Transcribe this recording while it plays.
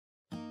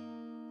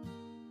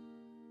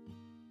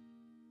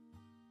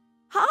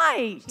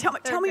Hi.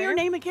 Tell me your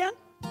name again.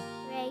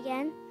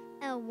 Reagan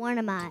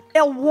and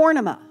Elle.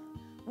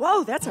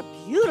 Whoa, that's a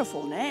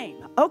beautiful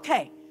name.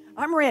 Okay,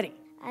 I'm ready.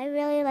 I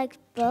really like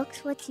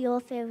books. What's your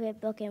favorite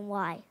book and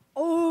why?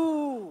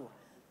 Oh,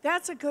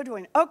 that's a good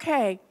one.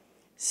 Okay,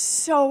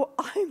 so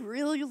I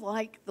really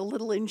like The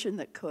Little Engine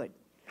That Could.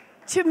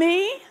 To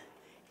me,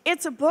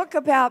 it's a book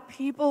about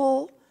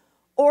people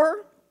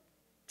or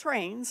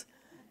trains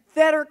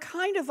that are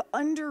kind of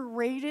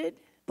underrated,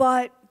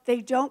 but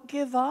they don't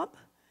give up,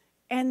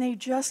 and they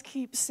just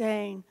keep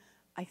saying,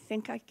 I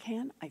think I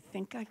can, I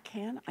think I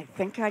can, I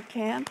think I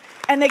can,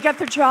 and they get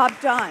the job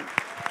done.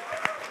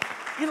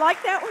 You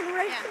like that one,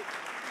 Rachel? Yeah.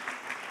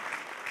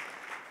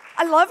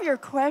 I love your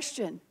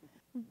question.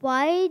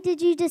 Why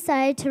did you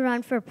decide to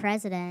run for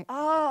president?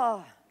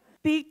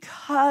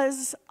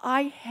 Because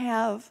I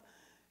have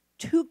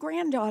 2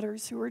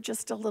 granddaughters who are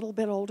just a little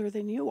bit older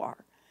than you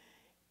are,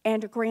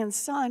 and a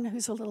grandson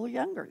who's a little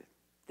younger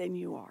than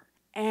you are.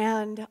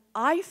 And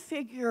I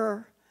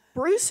figure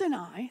Bruce and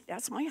I,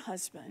 that's my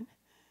husband,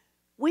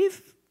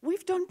 we've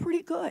done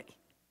pretty good.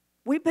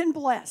 We've been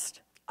blessed.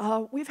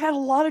 We've had a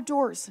lot of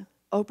doors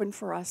open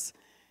for us,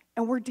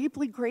 and we're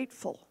deeply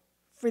grateful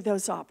for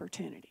those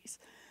opportunities.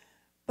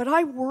 But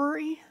I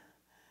worry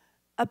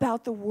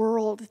about the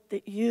world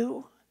that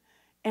you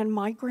and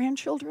my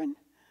grandchildren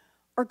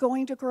are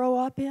going to grow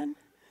up in.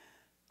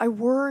 I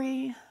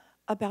worry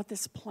about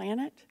this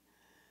planet.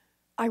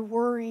 I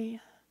worry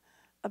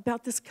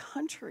about this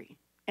country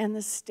and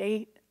the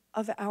state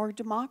of our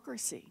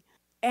democracy.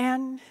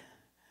 And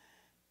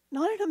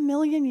not in a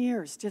million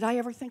years did I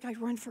ever think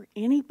I'd run for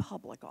any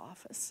public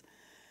office.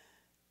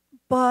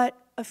 But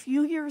a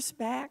few years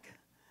back,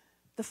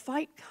 the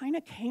fight kind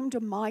of came to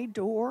my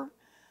door,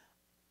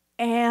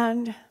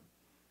 and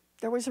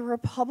there was a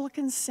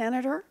Republican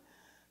senator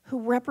who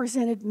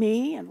represented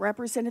me and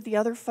represented the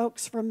other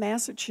folks from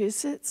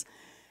Massachusetts,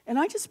 and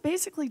I just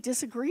basically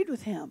disagreed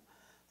with him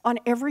on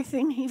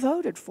everything he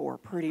voted for,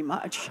 pretty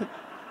much.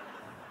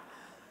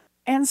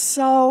 And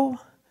so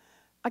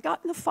I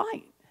got in the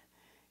fight.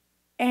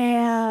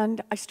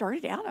 And I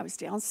started out, I was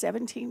down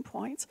 17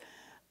 points.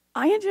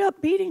 I ended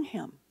up beating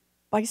him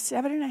by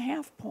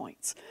 7.5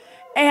 points.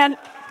 And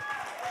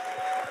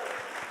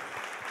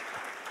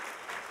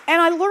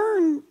I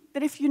learned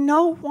that if you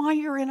know why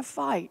you're in a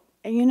fight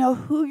and you know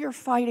who you're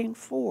fighting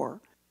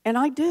for, and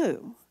I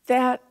do,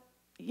 that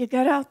you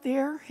get out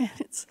there and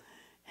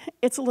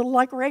it's a little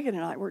like Reagan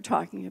and I were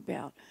talking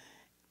about.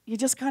 You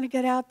just kind of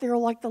get out there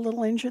like the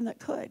little engine that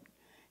could.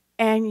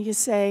 And you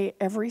say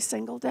every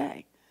single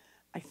day,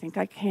 I think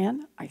I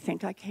can, I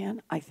think I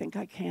can, I think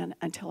I can,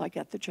 until I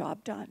get the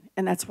job done.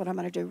 And that's what I'm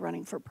going to do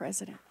running for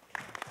president.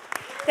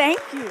 Thank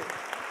you.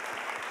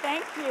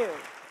 Thank you.